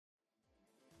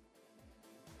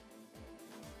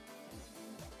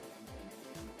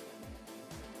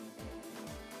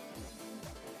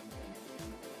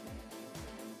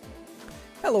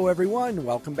Hello, everyone.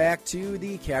 Welcome back to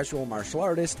the Casual Martial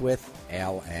Artist with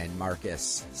Al and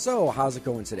Marcus. So, how's it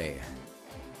going today?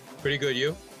 Pretty good,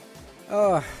 you?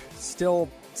 Still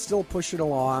pushing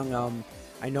along.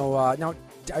 I know. Now,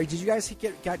 did you guys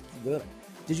get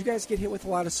hit with a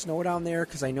lot of snow down there?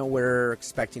 Because I know we're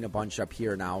expecting a bunch up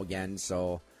here now again.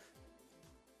 So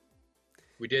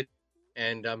we did,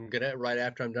 and right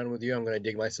after I'm done with you, I'm gonna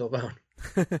dig myself out.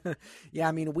 Yeah,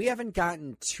 I mean, we haven't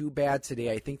gotten too bad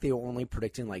today. I think they were only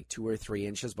predicting like 2 or 3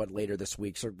 inches, but later this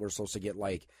week we're supposed to get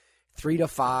like 3 to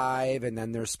 5, and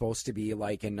then there's supposed to be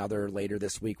like another later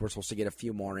this week. We're supposed to get a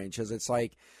few more inches. It's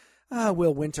like,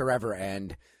 will winter ever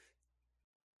end?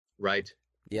 Right.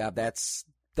 Yeah, that's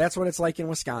what it's like in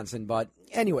Wisconsin. But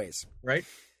anyways, right.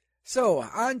 So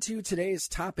on to today's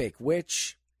topic,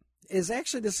 which is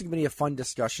actually, this is going to be a fun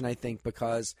discussion, I think,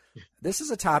 because this is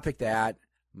a topic that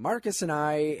Marcus and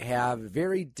I have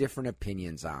very different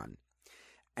opinions on.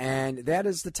 And that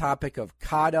is the topic of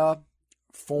kata,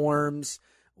 forms,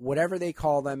 whatever they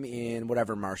call them in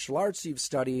whatever martial arts you've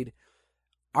studied.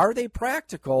 Are they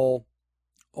practical,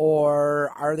 or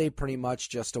are they pretty much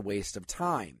just a waste of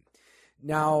time?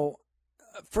 Now,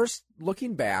 first,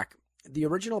 looking back, the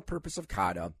original purpose of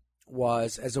kata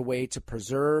was as a way to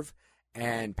preserve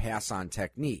and pass on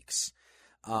techniques.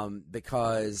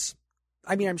 Because,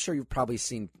 I mean, I'm sure you've probably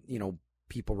seen,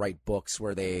 people write books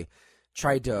where they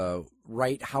tried to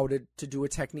write how to do a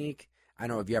technique. I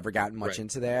don't know, have you ever gotten much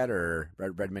into that or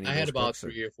read many of those books? I had about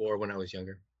 3 or 4 when I was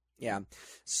younger. Yeah.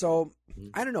 So,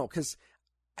 I don't know, because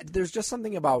there's just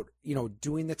something about,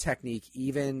 doing the technique,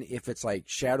 even if it's like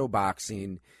shadow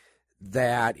boxing,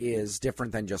 that is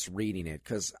different than just reading it.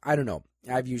 Because, I don't know,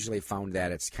 I've usually found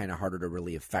that it's kind of harder to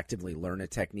really effectively learn a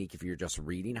technique if you're just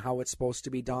reading how it's supposed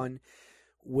to be done,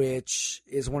 which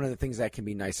is one of the things that can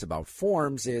be nice about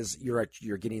forms is you're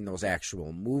getting those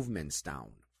actual movements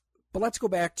down. But let's go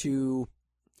back to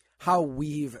how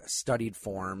we've studied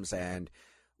forms and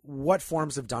what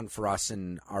forms have done for us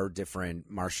in our different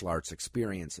martial arts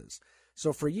experiences.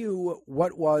 So for you,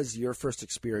 what was your first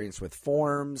experience with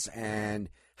forms and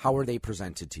how were they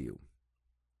presented to you?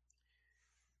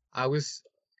 I was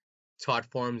taught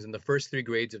forms in the first 3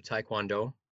 grades of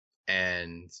Taekwondo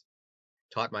and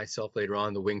taught myself later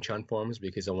on the Wing Chun forms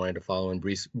because I wanted to follow in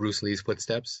Bruce Lee's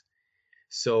footsteps.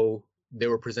 So they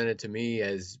were presented to me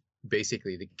as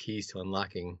basically the keys to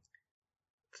unlocking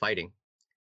fighting.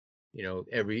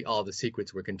 All the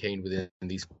secrets were contained within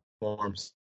these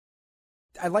forms.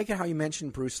 I like it how you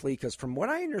mentioned Bruce Lee, because from what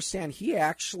I understand, he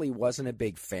actually wasn't a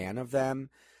big fan of them.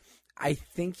 I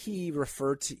think he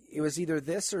referred to, it was either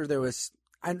this or there was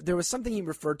something he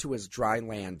referred to as dry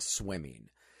land swimming.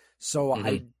 So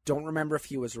I don't remember if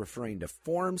he was referring to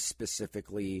forms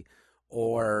specifically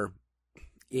or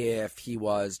if he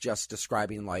was just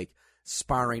describing like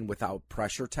sparring without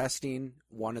pressure testing,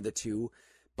 one of the two.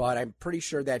 But I'm pretty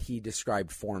sure that he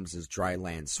described forms as dry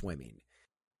land swimming.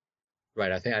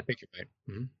 Right, I think you're right.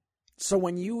 Mm-hmm. So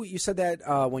when you said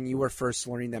that when you were first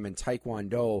learning them in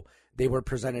Taekwondo, they were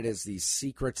presented as these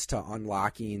secrets to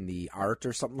unlocking the art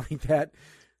or something like that?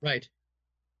 Right.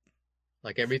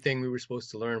 Like everything we were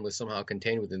supposed to learn was somehow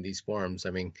contained within these forms.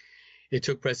 I mean, it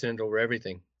took precedent over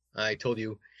everything. I told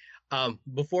you.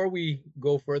 Before we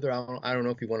go further, I don't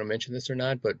know if you want to mention this or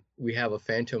not, but we have a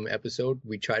Phantom episode.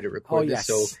 We try to record this,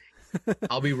 so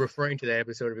I'll be referring to that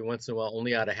episode every once in a while,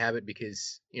 only out of habit,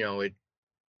 because it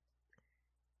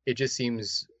just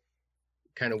seems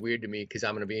kind of weird to me because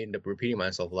I'm going to end up repeating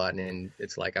myself a lot, and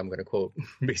it's like I'm going to quote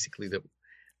basically the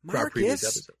previous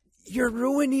episode. You're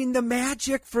ruining the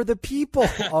magic for the people.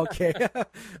 Okay.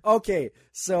 Okay.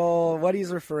 So what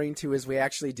he's referring to is we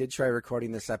actually did try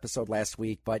recording this episode last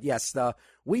week, but yes,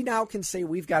 we now can say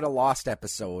we've got a lost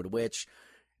episode, which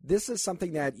this is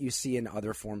something that you see in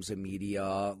other forms of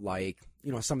media, like,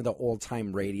 some of the old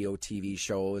time radio TV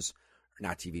shows,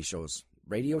 not TV shows,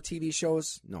 radio TV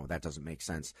shows. No, that doesn't make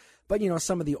sense. But,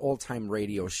 some of the old time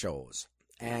radio shows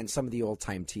and some of the old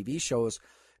time TV shows,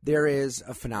 there is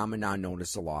a phenomenon known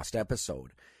as the lost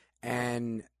episode.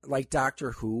 And like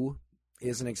Doctor Who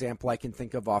is an example I can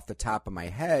think of off the top of my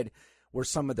head, where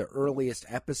some of the earliest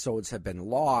episodes have been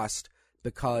lost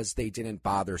because they didn't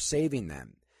bother saving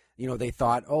them. They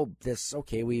thought,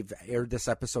 we've aired this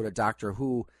episode of Doctor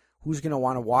Who. Who's going to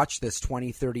want to watch this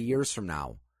 20, 30 years from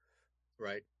now?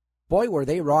 Right. Boy, were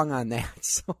they wrong on that.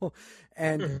 So,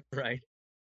 and right.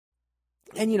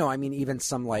 And, even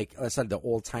some, like I said, the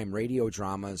old-time radio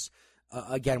dramas,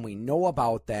 again, we know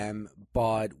about them,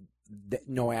 but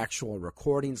no actual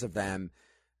recordings of them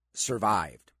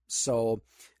survived. So,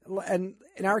 and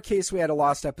in our case, we had a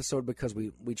lost episode because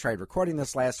we tried recording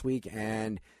this last week,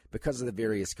 and because of the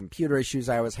various computer issues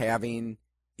I was having,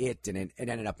 it didn't. It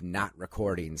ended up not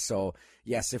recording. So,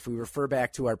 yes, if we refer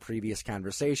back to our previous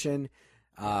conversation,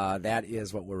 that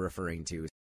is what we're referring to.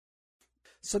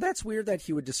 So that's weird that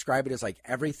he would describe it as like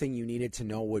everything you needed to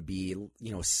know would be,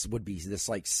 would be this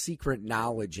like secret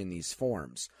knowledge in these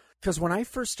forms. Because when I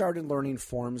first started learning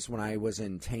forms when I was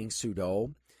in Tang Soo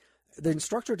Do, the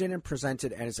instructor didn't present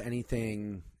it as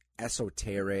anything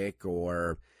esoteric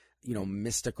or,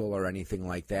 mystical or anything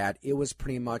like that. It was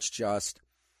pretty much just,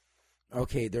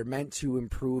 okay, they're meant to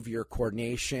improve your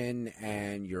coordination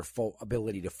and your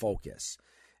ability to focus,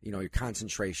 your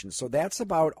concentration. So that's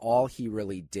about all he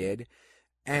really did.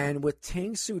 And with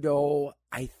Tang Soo Do,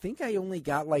 I think I only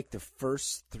got like the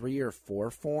first 3 or 4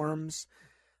 forms,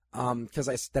 because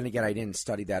I didn't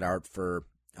study that art for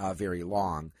very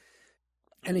long.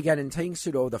 And again, in Tang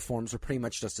Soo Do, the forms were pretty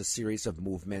much just a series of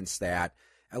movements that,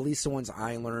 at least the ones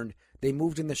I learned, they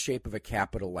moved in the shape of a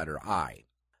capital letter I.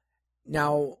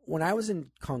 Now, when I was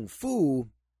in Kung Fu,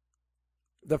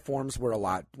 the forms were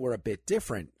a bit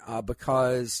different,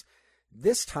 because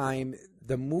this time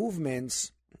the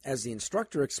movements, as the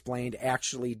instructor explained,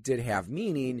 actually did have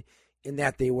meaning in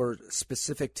that they were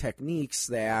specific techniques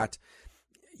that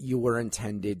you were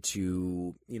intended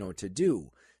to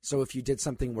do. So if you did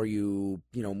something where you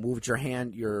moved your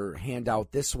hand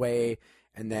out this way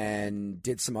and then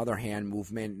did some other hand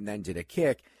movement and then did a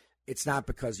kick, it's not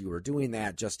because you were doing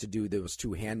that just to do those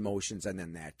 2 hand motions and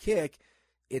then that kick.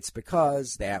 It's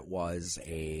because that was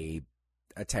a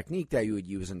technique that you would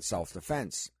use in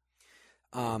self-defense.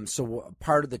 So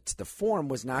part of the form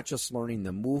was not just learning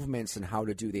the movements and how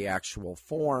to do the actual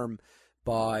form,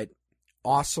 but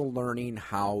also learning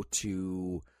how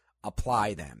to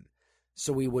apply them.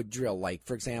 So we would drill, like,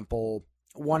 for example,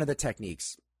 one of the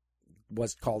techniques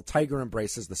was called Tiger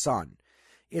Embraces the Sun.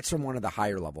 It's from one of the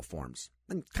higher level forms,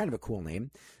 and kind of a cool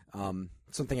name.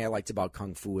 Something I liked about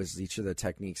Kung Fu is each of the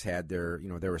techniques had there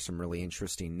were some really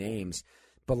interesting names.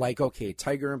 But like, okay,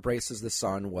 Tiger Embraces the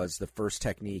Sun was the first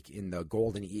technique in the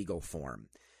Golden Eagle form,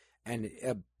 and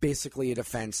basically a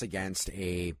defense against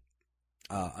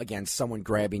against someone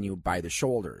grabbing you by the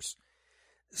shoulders.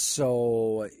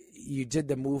 So you did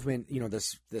the movement,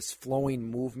 this flowing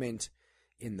movement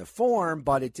in the form,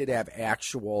 but it did have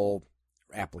actual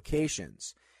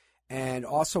applications. And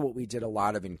also what we did a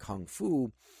lot of in Kung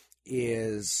Fu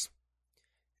is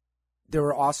there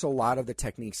were also a lot of the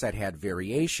techniques that had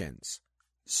variations.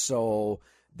 So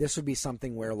this would be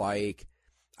something where, like,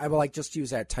 I would just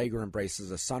use that Tiger Embraces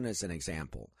the Sun as an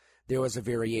example. There was a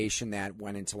variation that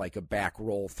went into like a back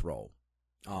roll throw.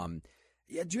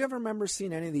 Yeah, do you ever remember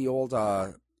seeing any of the old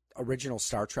original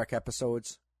Star Trek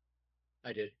episodes?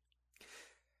 I did.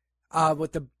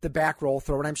 With the back roll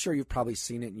throw, and I'm sure you've probably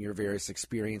seen it in your various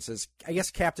experiences. I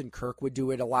guess Captain Kirk would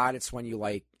do it a lot. It's when you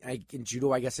in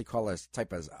judo, I guess they call it a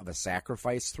type of a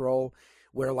sacrifice throw,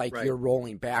 where right. You're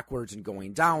rolling backwards and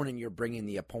going down, and you're bringing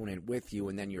the opponent with you,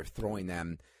 and then you're throwing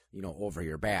them, over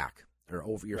your back, or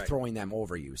you're right. throwing them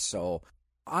over you. So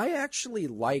I actually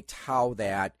liked how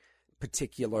that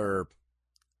particular,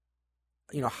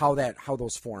 how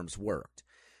those forms worked.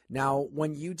 Now,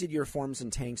 when you did your forms in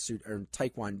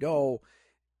Taekwondo,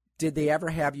 did they ever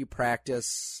have you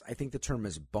practice, I think the term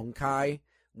is bunkai,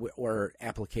 or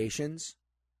applications?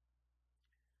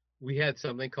 We had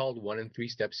something called 1 and 3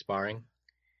 step sparring,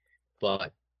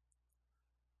 but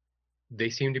they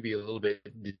seem to be a little bit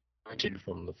disjointed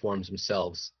from the forms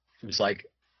themselves. It was like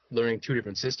learning 2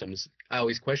 different systems. I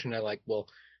always questioned, well,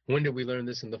 when did we learn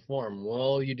this in the form?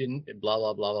 Well, you didn't, blah,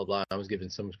 blah, blah, blah, blah. I was given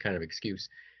some kind of excuse.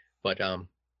 But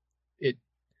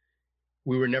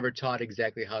we were never taught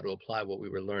exactly how to apply what we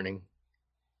were learning.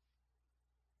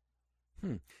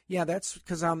 Yeah, that's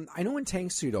because I know in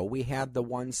Tang Soo Do we had the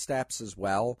 1 steps as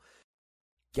well.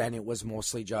 Again, it was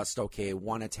mostly just, okay,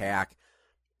 1 attack,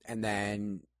 and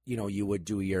then, you would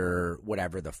do your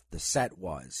whatever the set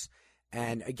was.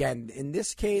 And again, in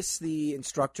this case, the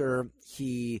instructor,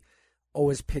 he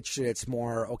always pitched it. It's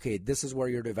more, okay, this is where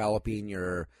you're developing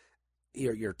your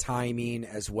timing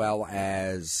as well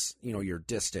as, your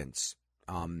distance.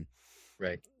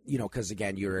 Right. Because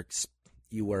again,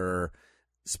 you were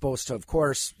supposed to, of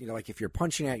course, like if you're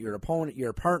punching at your opponent,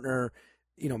 your partner,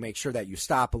 make sure that you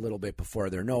stop a little bit before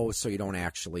their nose so you don't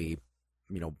actually,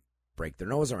 break their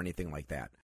nose or anything like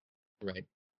that. Right.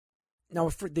 Now,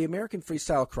 for the American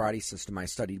Freestyle Karate system I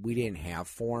studied, we didn't have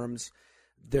forms.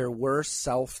 There were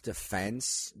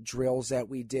self-defense drills that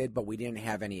we did, but we didn't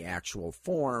have any actual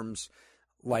forms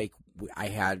like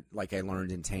I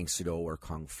learned in Tang Soo Do or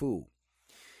Kung Fu.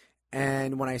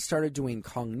 And when I started doing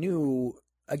Kung Nu,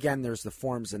 again, there's the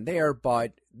forms in there,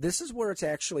 but this is where it's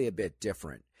actually a bit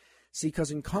different. See, because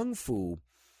in Kung Fu,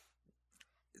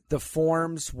 the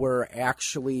forms were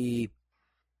actually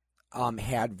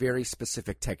had very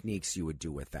specific techniques you would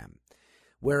do with them.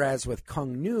 Whereas with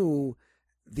Kung Nu,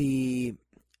 we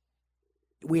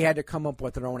had to come up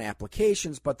with our own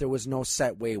applications, but there was no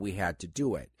set way we had to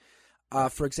do it.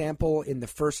 For example, in the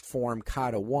first form,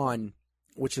 Kata 1,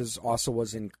 which also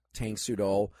was in Tang Soo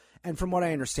Do, and from what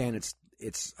I understand,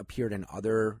 it's appeared in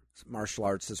other martial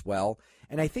arts as well.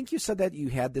 And I think you said that you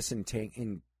had this in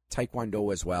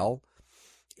Taekwondo as well.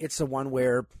 It's the one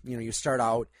where, you start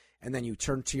out and then you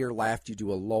turn to your left, you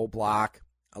do a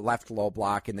left low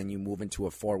block, and then you move into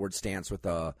a forward stance with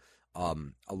a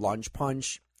lunge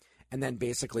punch. And then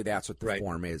basically that's what the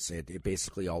form is. It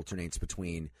basically alternates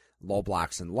between low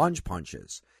blocks and lunge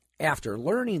punches. After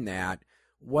learning that,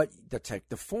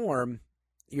 the form,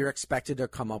 you're expected to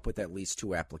come up with at least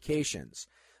 2 applications.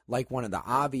 Like one of the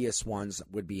obvious ones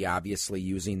would be obviously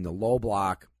using the low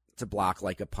block to block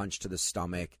like a punch to the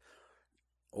stomach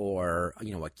or,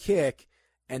 a kick,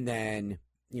 and then,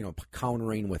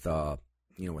 countering with a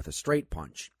straight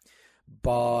punch.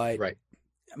 But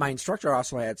my instructor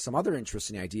also had some other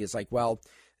interesting ideas, like, well,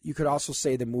 you could also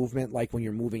say the movement, like when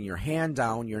you're moving your hand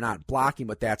down, you're not blocking,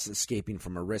 but that's escaping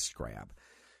from a wrist grab.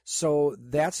 So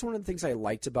that's one of the things I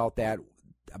liked about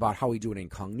how we do it in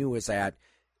Kung Nu, is that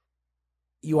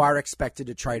you are expected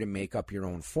to try to make up your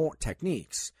own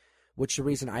techniques, which the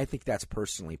reason I think that's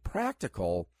personally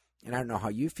practical, and I don't know how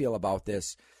you feel about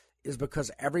this, is because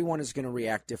everyone is going to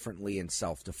react differently in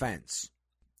self-defense.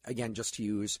 Again, just to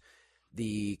use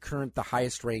the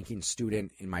highest ranking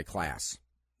student in my class,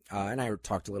 and I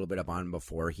talked a little bit about him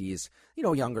before. He's,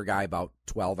 a younger guy, about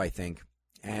 12, I think.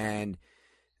 And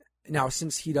now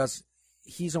since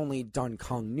he's only done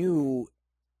Kung Nu,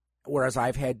 whereas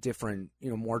I've had different,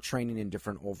 more training in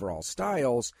different overall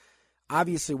styles,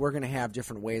 obviously we're going to have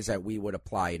different ways that we would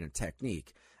apply in a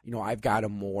technique. I've got a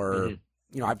more,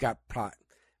 I'm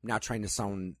not trying to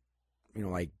sound,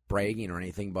 like bragging or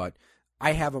anything, but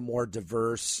I have a more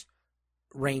diverse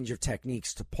range of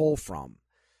techniques to pull from.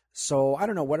 So I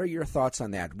don't know, what are your thoughts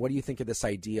on that? What do you think of this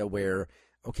idea where,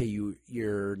 okay,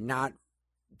 you're not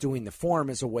doing the form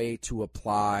as a way to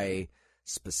apply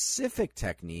specific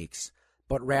techniques,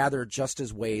 but rather just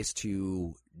as ways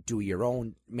to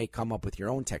come up with your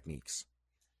own techniques?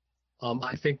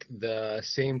 I think the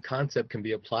same concept can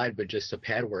be applied, but just to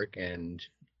pad work and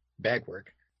bag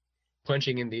work.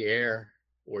 Punching in the air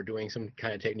or doing some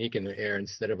kind of technique in the air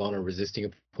instead of on a resisting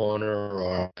opponent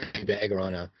or a bag or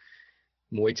on a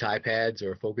Muay Thai pads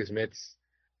or focus mitts.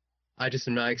 I just,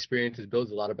 in my experience, it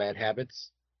builds a lot of bad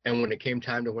habits. And when it came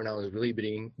time to when I was really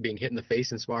being hit in the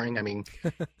face in sparring, in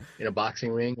a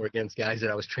boxing ring or against guys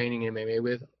that I was training in MMA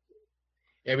with,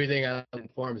 everything I learned in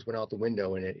forms went out the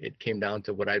window, and it came down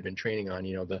to what I'd been training on.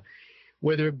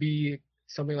 Whether it be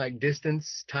something like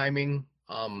distance, timing,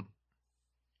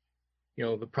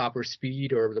 the proper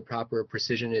speed or the proper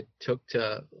precision it took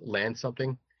to land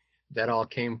something, that all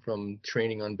came from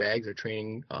training on bags or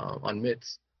training on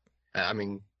mitts.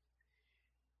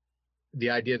 The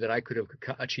idea that I could have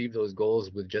achieved those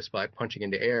goals with just by punching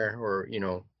into air or,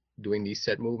 doing these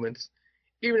set movements,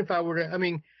 even if I were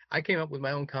to, I came up with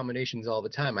my own combinations all the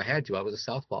time. I had to. I was a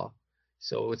southpaw.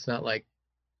 So it's not like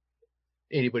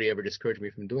anybody ever discouraged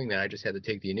me from doing that. I just had to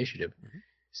take the initiative. Mm-hmm.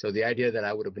 So the idea that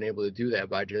I would have been able to do that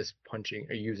by just punching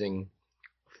or using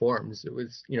forms, it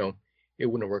was, it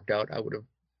wouldn't have worked out. I would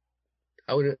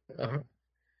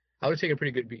have taken a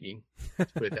pretty good beating,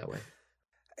 let's put it that way.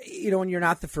 And you're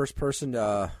not the first person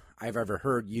I've ever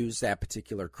heard use that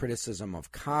particular criticism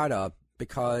of kata,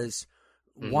 because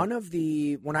when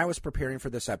I was preparing for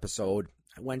this episode,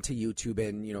 I went to YouTube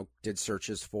and, did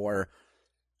searches for,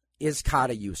 is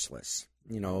kata useless?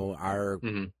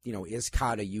 Is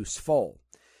kata useful?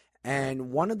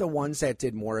 And one of the ones that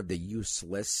did more of the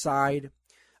useless side,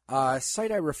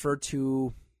 site I referred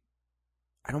to,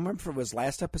 I don't remember if it was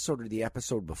last episode or the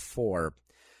episode before,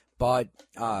 but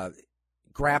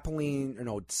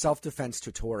self-defense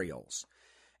tutorials.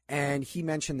 And he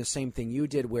mentioned the same thing you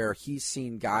did, where he's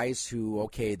seen guys who,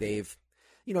 they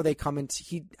come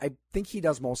into, I think he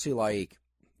does mostly like,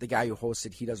 the guy who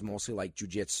hosted, he does mostly like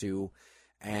jiu-jitsu,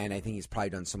 and I think he's probably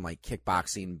done some like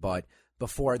kickboxing, but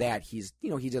before that, he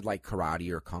did like karate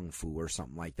or kung fu or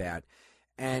something like that.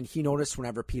 And he noticed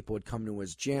whenever people would come to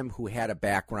his gym who had a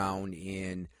background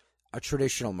in a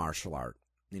traditional martial art,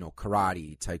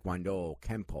 karate, taekwondo,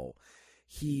 kempo,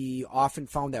 he often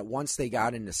found that once they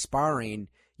got into sparring,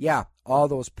 all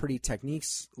those pretty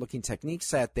looking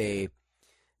techniques that they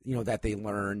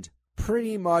learned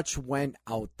pretty much went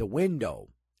out the window,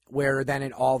 where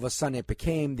then all of a sudden it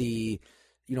became the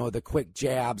quick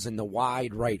jabs and the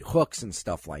wide right hooks and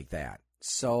stuff like that.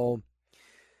 So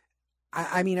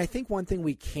I mean, I think one thing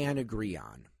we can agree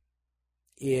on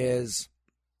is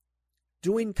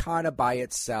doing kata by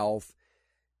itself.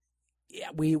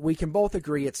 Yeah, we can both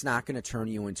agree it's not going to turn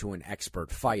you into an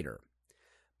expert fighter.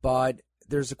 But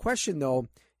there's a question, though,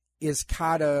 is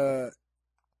kata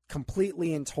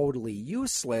completely and totally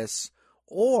useless,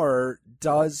 or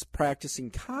does practicing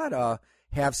kata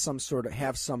have some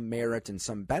merit and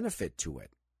some benefit to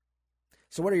it?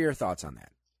 So what are your thoughts on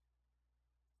that?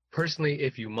 Personally,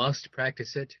 if you must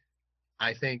practice it,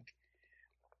 I think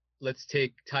let's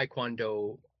take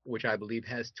Taekwondo, which I believe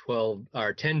has 10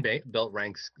 belt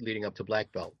ranks leading up to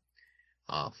black belt.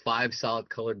 5 solid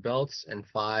colored belts and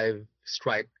 5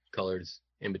 striped colors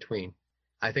in between.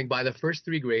 I think by the first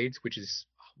 3 grades, which is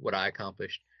what I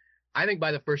accomplished, I think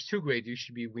by the first 2 grades, you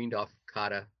should be weaned off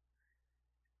kata.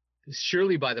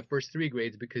 Surely by the first 3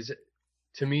 grades, because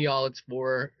to me, all its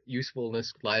for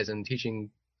usefulness lies in teaching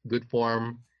good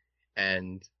form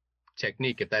and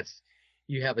technique. If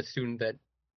you have a student that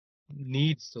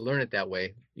needs to learn it that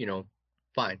way,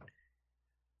 fine.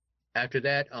 After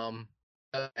that,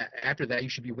 you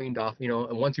should be weaned off,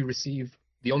 and once you receive,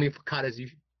 the only katas you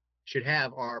should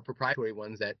have are proprietary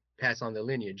ones that pass on the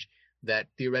lineage that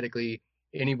theoretically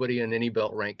anybody in any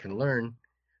belt rank can learn,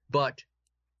 but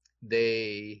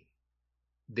they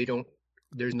don't,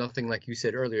 there's nothing, like you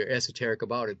said earlier, esoteric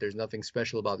about it. There's nothing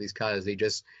special about these katas. They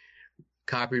just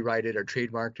copyrighted or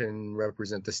trademarked and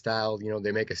represent the style.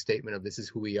 They make a statement of this is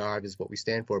who we are, this is what we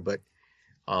stand for, but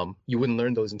you wouldn't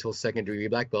learn those until second degree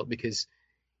black belt, because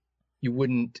you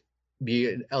wouldn't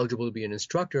be eligible to be an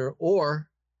instructor, or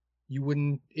you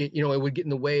wouldn't, it would get in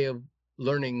the way of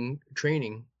learning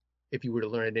training if you were to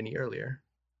learn it any earlier.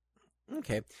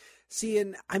 Okay. See,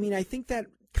 and I mean, I think that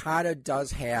kata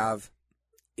does have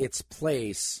its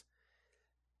place,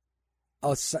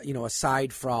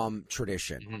 aside from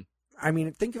tradition. Mm-hmm. I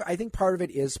mean, I think part of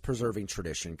it is preserving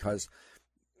tradition, because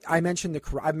I mentioned the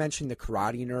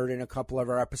Karate Nerd in a couple of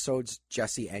our episodes,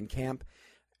 Jesse Enkamp,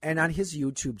 and on his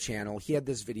YouTube channel, he had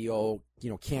this video,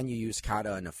 can you use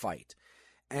kata in a fight?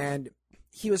 And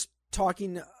he was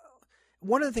talking,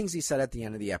 one of the things he said at the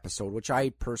end of the episode, which I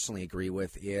personally agree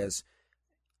with, is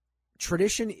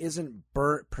tradition isn't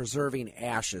preserving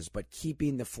ashes, but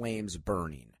keeping the flames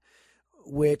burning,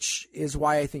 which is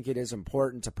why I think it is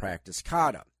important to practice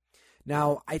kata.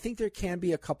 Now, I think there can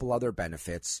be a couple other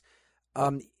benefits.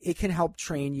 It can help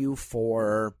train you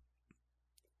for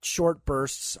short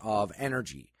bursts of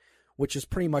energy, which is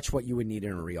pretty much what you would need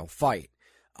in a real fight.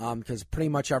 Because pretty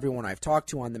much everyone I've talked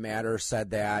to on the matter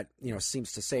said that,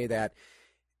 seems to say that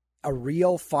a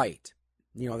real fight,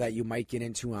 that you might get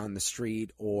into on the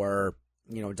street or,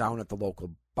 down at the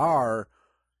local bar,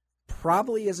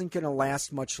 probably isn't going to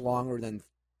last much longer than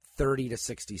 30 to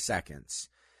 60 seconds.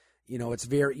 It's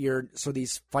so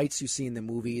these fights you see in the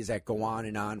movies that go on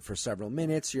and on for several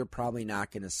minutes, you're probably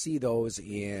not going to see those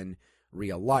in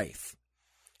real life.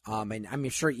 And I'm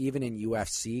sure even in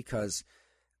UFC, because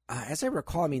as I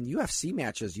recall, UFC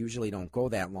matches usually don't go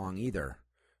that long either.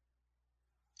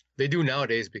 They do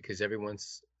nowadays because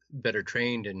everyone's better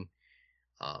trained, and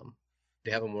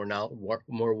they have a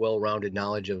more well-rounded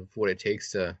knowledge of what it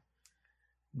takes to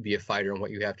be a fighter and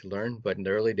what you have to learn. But in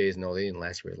the early days, no, they didn't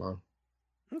last very long.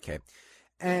 Okay.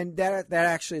 And that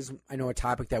actually is, I know, a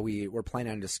topic that we're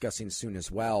planning on discussing soon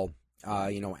as well,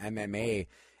 MMA.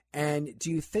 And do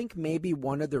you think maybe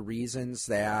one of the reasons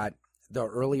that the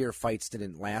earlier fights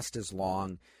didn't last as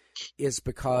long is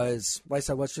because, like I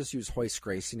said, let's just use Royce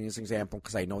Gracie as an example,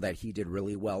 because I know that he did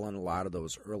really well in a lot of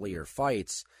those earlier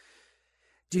fights.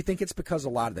 Do you think it's because a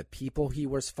lot of the people he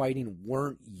was fighting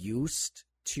weren't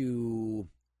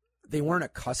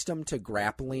accustomed to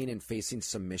grappling and facing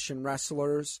submission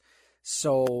wrestlers?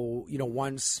 So,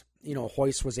 once,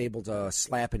 Royce was able to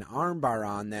slap an armbar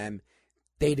on them,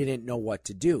 they didn't know what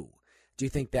to do. Do you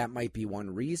think that might be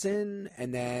one reason?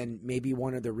 And then maybe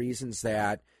one of the reasons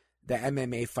that the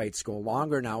MMA fights go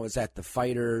longer now is that the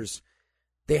fighters,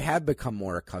 they have become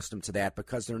more accustomed to that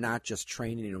because they're not just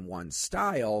training in one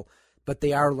style, but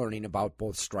they are learning about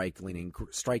both striking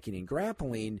and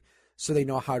grappling, so they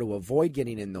know how to avoid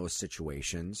getting in those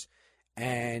situations.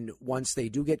 And once they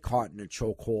do get caught in a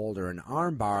chokehold or an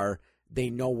armbar, they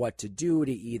know what to do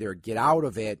to either get out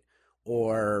of it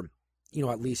or,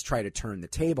 at least try to turn the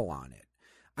table on it.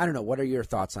 I don't know. What are your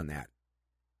thoughts on that?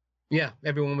 Yeah,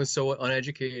 everyone was so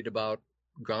uneducated about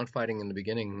ground fighting in the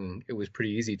beginning, and it was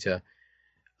pretty easy to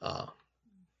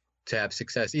have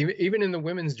success. Even in the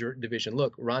women's division,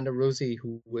 look, Ronda Rousey,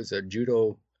 who was a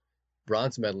judo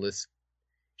bronze medalist,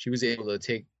 she was able to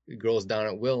take girls down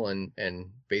at will and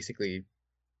basically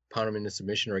pound them into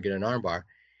submission or get an armbar.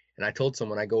 And I told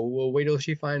someone, I go, well, wait till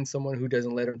she finds someone who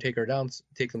doesn't let him take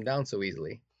them down so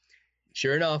easily.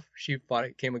 Sure enough, she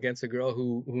came against a girl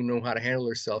who knew how to handle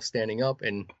herself standing up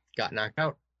and got knocked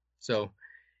out. So,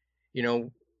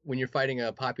 when you're fighting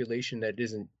a population that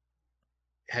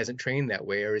hasn't trained that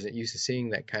way or isn't used to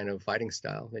seeing that kind of fighting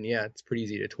style, then yeah, it's pretty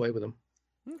easy to toy with them.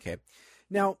 Okay.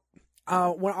 Now,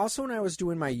 when I was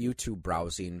doing my YouTube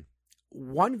browsing,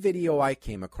 one video I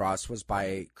came across was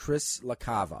by Chris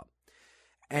LaCava.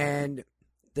 And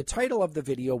the title of the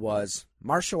video was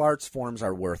 "Martial Arts Forms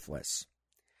Are Worthless."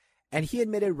 And he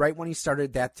admitted right when he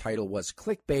started that title was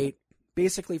clickbait,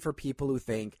 basically for people who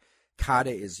think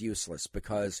kata is useless,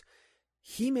 because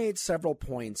he made several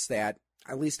points that,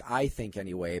 at least I think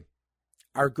anyway,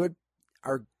 are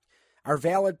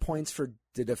valid points for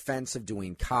the defense of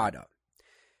doing kata.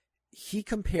 He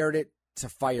compared it to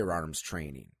firearms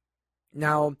training.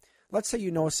 Now, let's say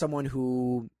you know someone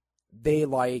who they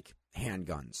like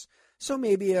handguns. So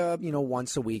maybe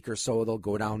once a week or so they'll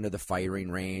go down to the firing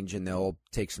range and they'll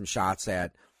take some shots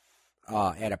at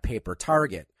a paper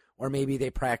target. Or maybe they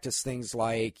practice things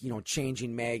like,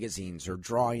 changing magazines or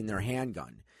drawing their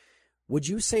handgun. Would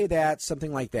you say that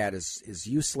something like that is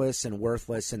useless and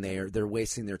worthless, and they're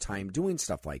wasting their time doing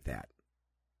stuff like that?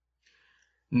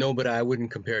 No, but I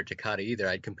wouldn't compare it to kata either.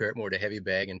 I'd compare it more to heavy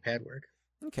bag and pad work.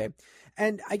 Okay.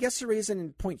 And I guess the reason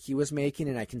and point he was making,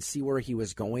 and I can see where he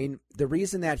was going, the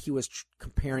reason that he was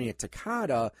comparing it to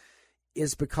kata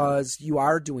is because you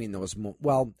are doing those,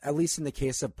 at least in the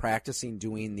case of practicing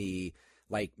doing the,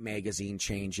 like, magazine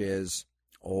changes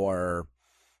or,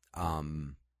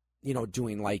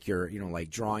 doing like like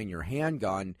drawing your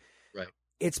handgun. Right.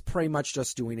 It's pretty much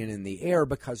just doing it in the air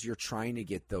because you're trying to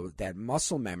get that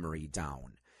muscle memory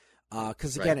down.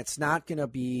 Because, again, It's not going to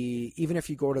be, even if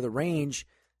you go to the range,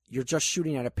 you're just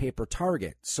shooting at a paper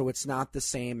target. So it's not the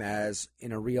same as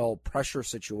in a real pressure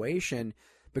situation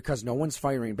because no one's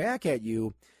firing back at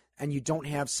you and you don't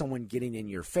have someone getting in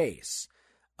your face.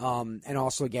 And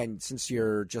also, again, since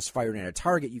you're just firing at a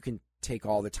target, you can take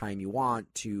all the time you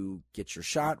want to get your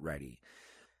shot ready.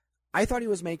 I thought he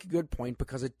was making a good point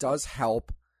because it does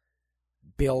help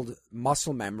build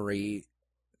muscle memory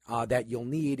that you'll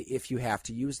need if you have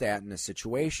to use that in a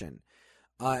situation.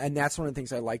 And that's one of the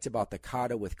things I liked about the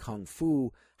kata with Kung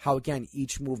Fu, how, again,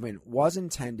 each movement was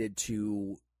intended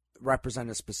to represent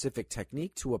a specific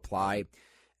technique to apply,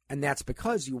 and that's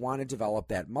because you want to develop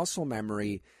that muscle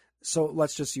memory. So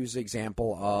let's just use the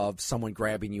example of someone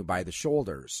grabbing you by the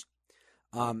shoulders.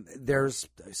 There's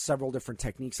several different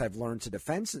techniques I've learned to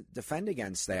defend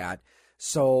against that.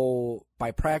 So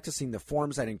by practicing the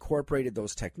forms that incorporated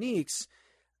those techniques,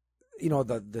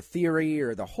 the theory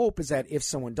or the hope is that if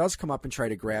someone does come up and try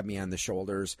to grab me on the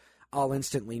shoulders, I'll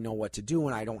instantly know what to do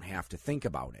and I don't have to think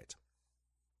about it.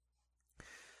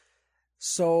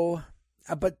 So,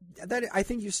 but that, I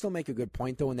think you still make a good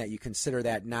point, though, in that you consider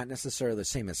that not necessarily the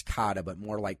same as kata, but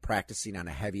more like practicing on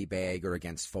a heavy bag or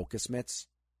against focus mitts.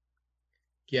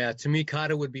 Yeah, to me,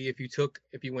 kata would be if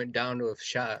you went down to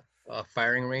a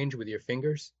firing range with your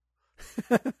fingers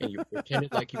and you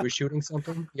pretended like you were shooting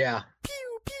something. Yeah.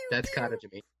 That's kata to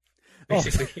me.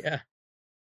 Basically, yeah.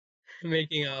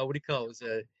 Making what do you call it? Was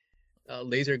a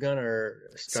laser gun or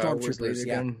Star Wars laser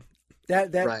gun?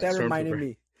 That reminded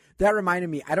me. That reminded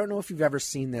me. I don't know if you've ever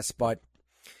seen this, but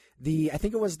I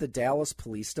think it was the Dallas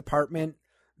Police Department.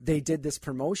 They did this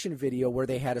promotion video where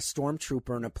they had a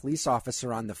stormtrooper and a police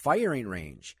officer on the firing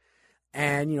range.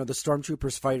 And, the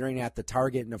stormtrooper's firing at the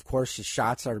target, and of course the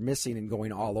shots are missing and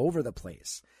going all over the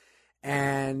place.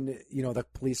 And, the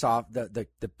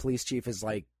police chief is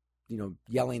like,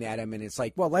 yelling at him, and it's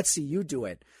like, well, let's see you do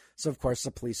it. So, of course,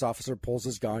 the police officer pulls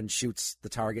his gun, shoots the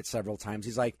target several times.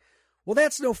 He's like, well,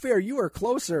 that's no fair. You are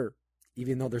closer,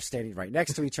 even though they're standing right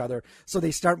next to each other. So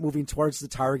they start moving towards the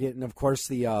target, and, of course,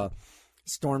 the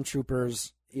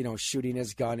stormtrooper's, shooting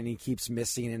his gun, and he keeps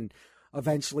missing, and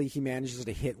eventually he manages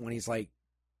to hit when he's like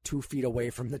 2 feet away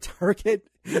from the target.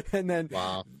 And then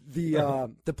wow.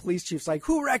 The police chief's like,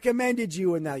 who recommended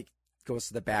you? And like goes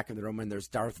to the back of the room and there's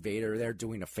Darth Vader there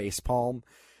doing a face palm.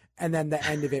 And then the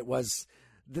end of it was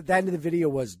the end of the video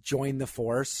was join the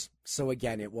force. So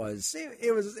again, it was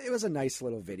a nice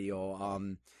little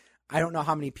video. I don't know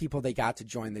how many people they got to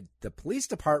join the police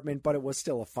department, but it was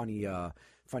still a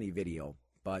funny video.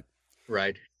 But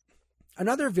right.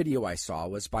 Another video I saw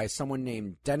was by someone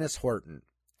named Dennis Horton.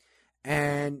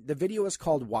 And the video is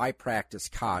called Why Practice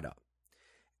Kata.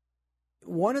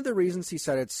 One of the reasons he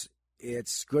said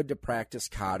it's good to practice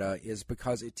kata is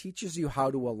because it teaches you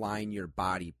how to align your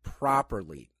body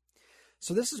properly.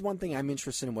 So this is one thing I'm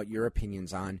interested in what your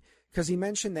opinion's on, because he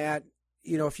mentioned that,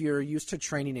 if you're used to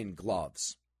training in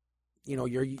gloves,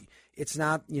 it's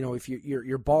not, if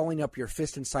you're balling up your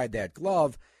fist inside that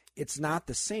glove, it's not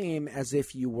the same as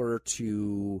if you were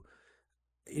to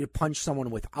punch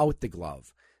someone without the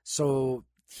glove. So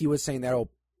he was saying that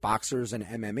boxers and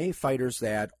MMA fighters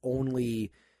that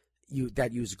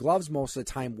use gloves most of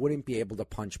the time wouldn't be able to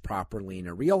punch properly in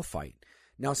a real fight.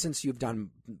 Now, since you've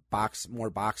done more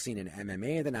boxing and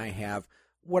MMA than I have,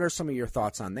 what are some of your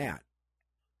thoughts on that?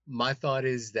 My thought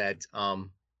is that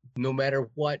no matter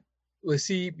what, once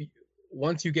you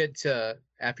get to,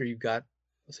 after you've got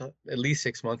at least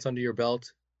 6 months under your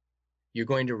belt, you're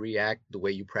going to react the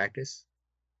way you practice.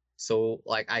 So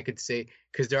like I could say,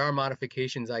 because there are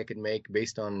modifications I could make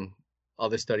based on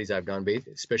other studies I've done,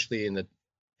 especially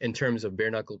in terms of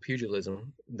bare knuckle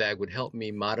pugilism, that would help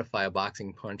me modify a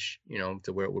boxing punch,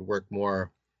 to where it would work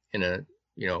more in a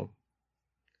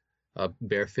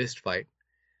bare fist fight.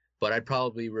 But I'd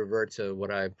probably revert to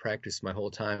what I practiced my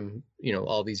whole time,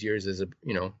 all these years as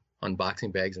on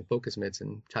boxing bags and focus mitts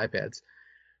and tie pads.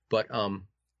 But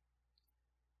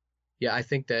yeah, I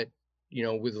think that,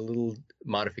 with a little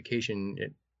modification,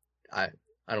 I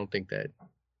don't think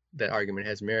that argument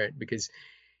has merit, because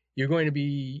you're going to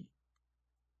be,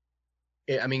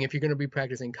 if you're going to be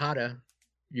practicing kata,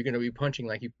 you're going to be punching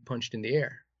like you punched in the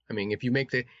air. If you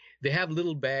make they have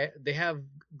little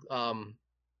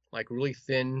like really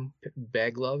thin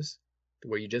bag gloves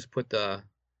where you just put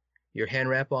your hand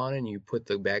wrap on and you put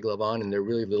the bag glove on, and they're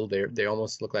really little. They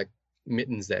almost look like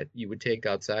mittens that you would take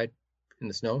outside in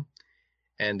the snow.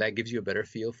 And that gives you a better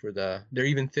feel for they're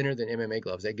even thinner than MMA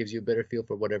gloves. That gives you a better feel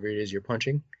for whatever it is you're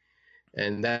punching.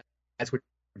 And that's what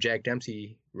Jack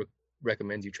Dempsey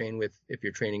recommends you train with if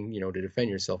you're training, to defend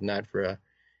yourself, not for a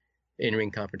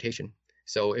in-ring confrontation.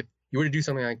 So if you were to do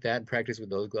something like that and practice with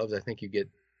those gloves, I think you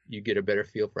get a better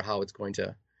feel for how it's going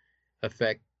to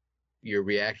affect your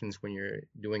reactions when you're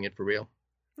doing it for real.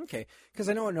 Okay, because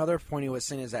I know another point he was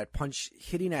saying is that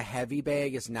hitting a heavy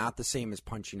bag is not the same as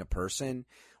punching a person,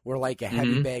 where like a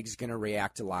heavy bag is going to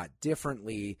react a lot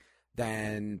differently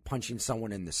than punching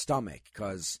someone in the stomach,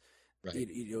 because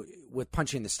with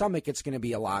punching the stomach, it's going to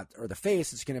be or the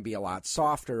face, it's going to be a lot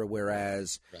softer,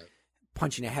 whereas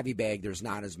punching a heavy bag, there's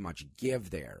not as much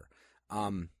give there,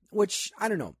 which, I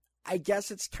don't know. I guess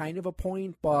it's kind of a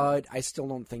point, but I still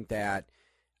don't think that.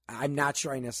 I'm not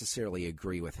sure I necessarily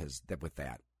agree with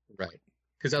that. Right.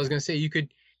 Because I was going to say, you could,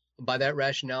 by that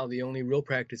rationale, the only real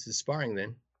practice is sparring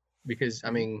then. Because,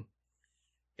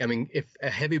 if a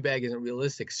heavy bag isn't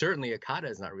realistic, certainly a kata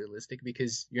is not realistic,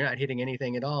 because you're not hitting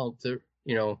anything at all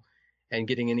and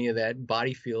getting any of that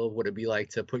body feel of what it'd be like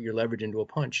to put your leverage into a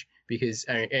punch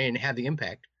and have the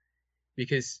impact.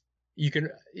 Because you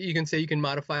can say you can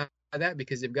modify that,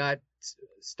 because they've got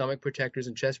stomach protectors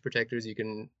and chest protectors you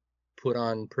can put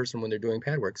on person when they're doing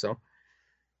pad work. So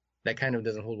that kind of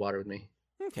doesn't hold water with me.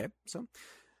 Okay.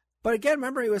 But again,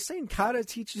 remember, he was saying kata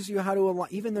teaches you how to align,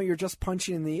 even though you're just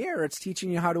punching in the air, it's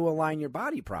teaching you how to align your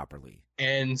body properly.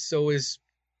 And so is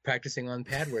practicing on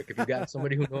pad work. If you got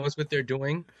somebody who knows what they're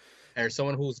doing, or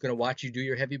someone who's going to watch you do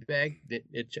your heavy bag,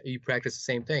 you practice the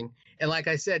same thing. And like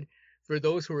I said, for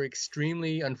those who are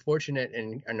extremely unfortunate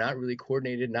and are not really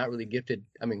coordinated, not really gifted,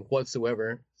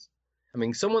 whatsoever,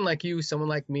 someone like you, someone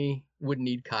like me would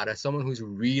need kata. Someone who's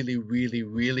really, really,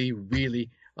 really,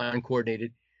 really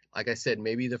uncoordinated. Like I said,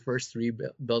 maybe the first 3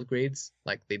 belt grades,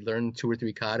 like they'd learn 2 or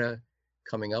 3 kata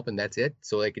coming up, and that's it.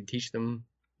 So I could teach them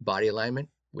body alignment,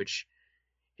 which,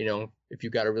 if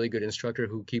you've got a really good instructor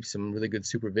who keeps some really good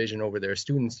supervision over their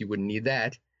students, you wouldn't need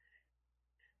that.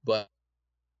 But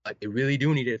they really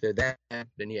do need it. If they're that,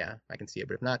 then yeah, I can see it.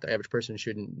 But if not, the average person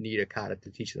shouldn't need a kata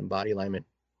to teach them body alignment.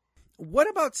 What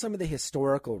about some of the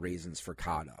historical reasons for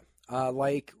kata? And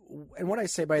what I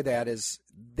say by that is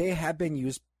they have been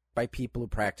used by people who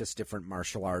practice different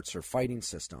martial arts or fighting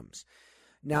systems.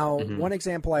 Now, one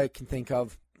example I can think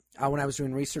of, when I was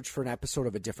doing research for an episode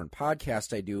of a different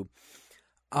podcast I do,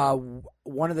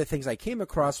 one of the things I came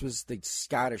across was the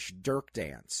Scottish dirk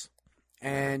dance.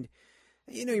 And,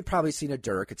 you've probably seen a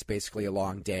dirk. It's basically a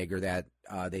long dagger that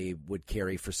they would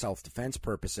carry for self-defense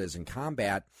purposes in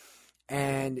combat.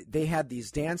 And they had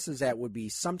these dances that would be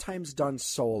sometimes done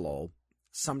solo,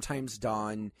 sometimes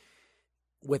done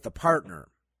with a partner.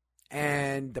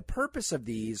 And the purpose of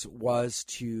these was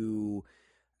to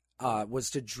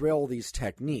drill these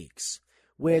techniques,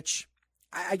 which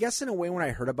I guess in a way when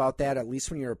I heard about that, at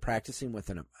least when you're practicing with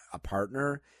a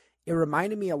partner, it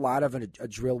reminded me a lot of a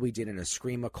drill we did in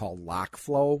Eskrima called lock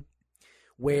flow,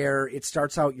 where it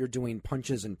starts out you're doing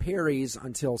punches and parries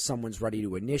until someone's ready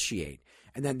to initiate.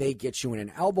 And then they get you in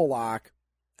an elbow lock,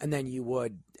 and then you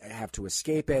would have to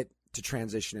escape it to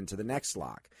transition into the next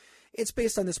lock. it's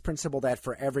based on this principle that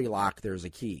for every lock there's a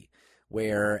key.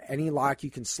 Where any lock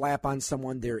you can slap on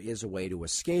someone, there is a way to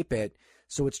escape it.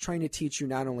 So it's trying to teach you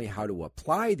not only how to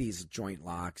apply these joint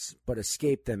locks, but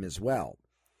escape them as well.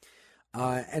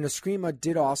 And Eskrima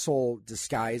did also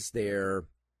disguise their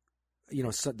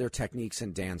techniques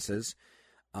and dances.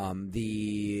 When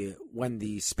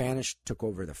the Spanish took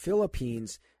over the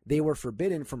Philippines, they were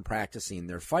forbidden from practicing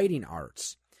their fighting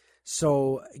arts.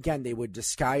 So again, they would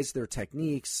disguise their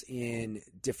techniques in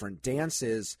different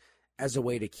dances as a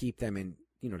way to keep them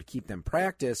to keep them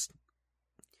practiced,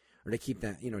 or to keep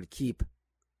them,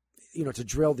 to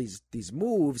drill these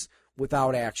moves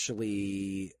without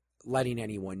actually letting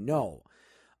anyone know.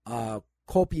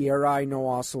 Copiera, I know,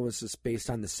 also is just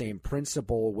based on the same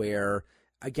principle where,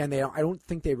 again, I don't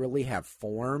think they really have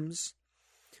forms,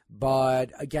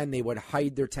 but again, they would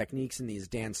hide their techniques in these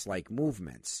dance-like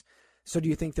movements. So do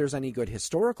you think there's any good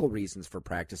historical reasons for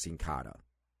practicing kata?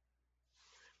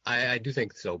 I do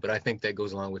think so, but I think that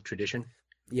goes along with tradition.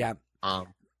 Yeah.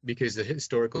 Because the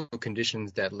historical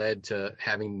conditions that led to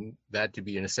having that to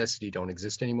be a necessity don't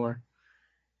exist anymore.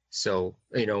 So,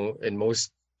 in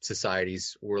most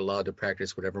societies, we're allowed to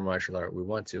practice whatever martial art we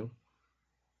want to.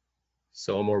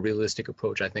 So a more realistic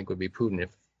approach, I think, would be prudent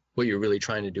if what you're really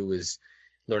trying to do is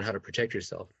learn how to protect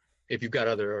yourself. If you've got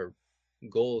other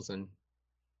goals, and,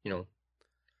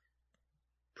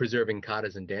 preserving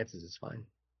katas and dances is fine.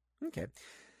 Okay.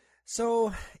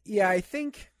 So, yeah, I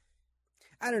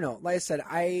don't know. Like I said,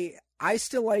 I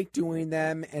still like doing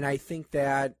them, and I think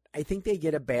they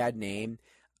get a bad name.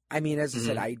 I mean, as I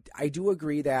said, I do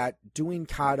agree that doing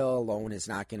kata alone is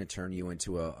not going to turn you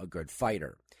into a good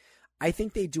fighter. I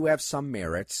think they do have some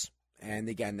merits, and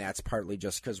again, that's partly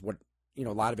just because a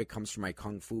lot of it comes from my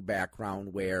kung fu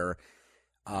background, where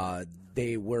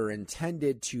they were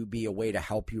intended to be a way to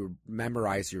help you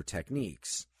memorize your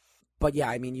techniques. But yeah,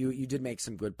 I mean, you did make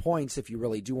some good points. If you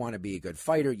really do want to be a good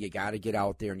fighter, you got to get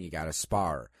out there and you got to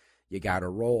spar. You got to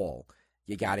roll.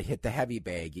 You got to hit the heavy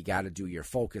bag. You got to do your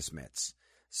focus mitts.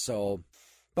 So,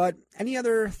 but any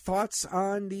other thoughts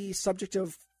on the subject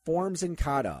of forms in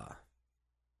kata?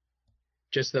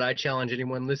 Just that I challenge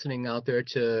anyone listening out there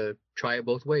to try it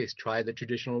both ways. Try the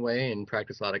traditional way and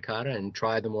practice a lot of kata, and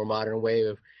try the more modern way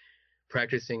of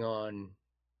practicing on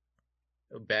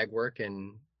bag work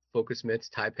and focus mitts,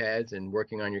 tie pads, and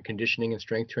working on your conditioning and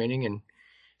strength training, and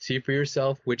see for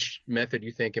yourself which method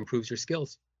you think improves your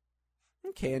skills.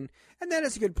 Okay, and that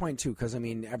is a good point, too, because, I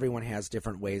mean, everyone has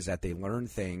different ways that they learn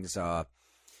things. Some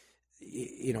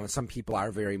people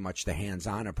are very much the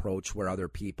hands-on approach, where other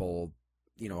people,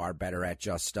 are better at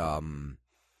just, I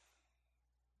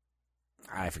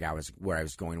forgot where I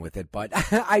was going with it, but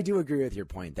I do agree with your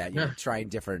point that, trying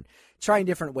different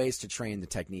ways to train the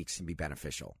techniques can be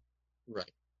beneficial.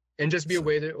 Right. And just be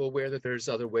aware that there's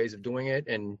other ways of doing it.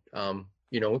 And,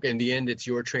 in the end, it's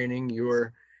your training,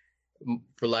 your,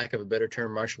 for lack of a better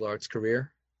term, martial arts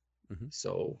career. Mm-hmm.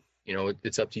 So,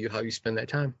 it's up to you how you spend that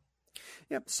time.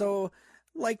 Yep. So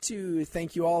I'd like to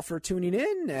thank you all for tuning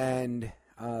in, and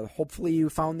hopefully you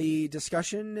found the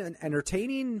discussion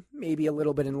entertaining, maybe a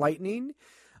little bit enlightening.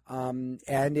 And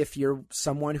if you're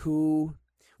someone who,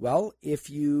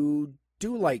 if you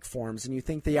do like forms and you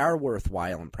think they are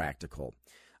worthwhile and practical,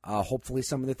 hopefully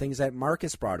some of the things that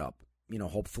Marcus brought up,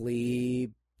 hopefully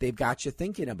they've got you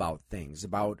thinking about things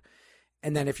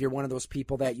and then if you're one of those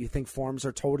people that you think forms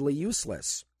are totally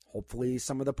useless, hopefully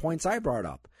some of the points I brought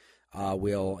up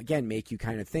will, again, make you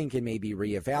kind of think and maybe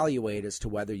reevaluate as to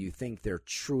whether you think they're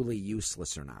truly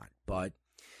useless or not. But,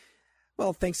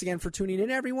 thanks again for tuning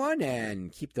in, everyone,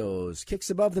 and keep those kicks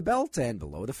above the belt and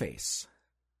below the face.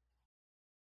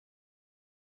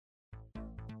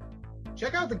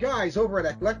 Check out the guys over at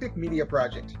Eclectic Media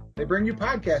Project. They bring you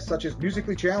podcasts such as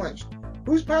Musically Challenged.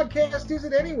 Whose podcast is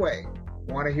it anyway?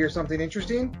 Want to hear something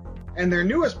interesting? And their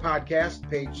newest podcast,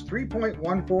 Page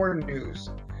 3.14 News.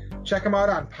 Check them out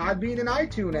on Podbean and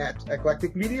iTunes at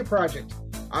Eclectic Media Project,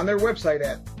 on their website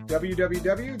at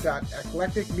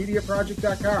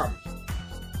www.eclecticmediaproject.com.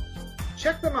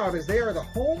 Check them out, as they are the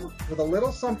home with a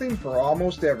little something for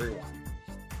almost everyone.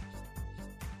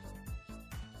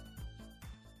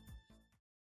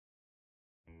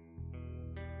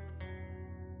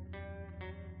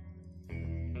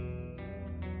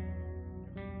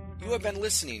 You have been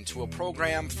listening to a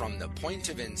program from the Point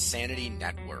of Insanity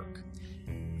Network.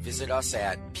 Visit us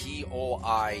at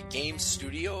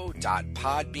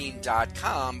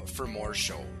poigamestudio.podbean.com for more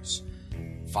shows.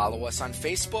 Follow us on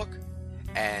Facebook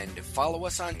and follow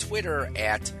us on Twitter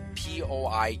at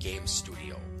POI Game Studio.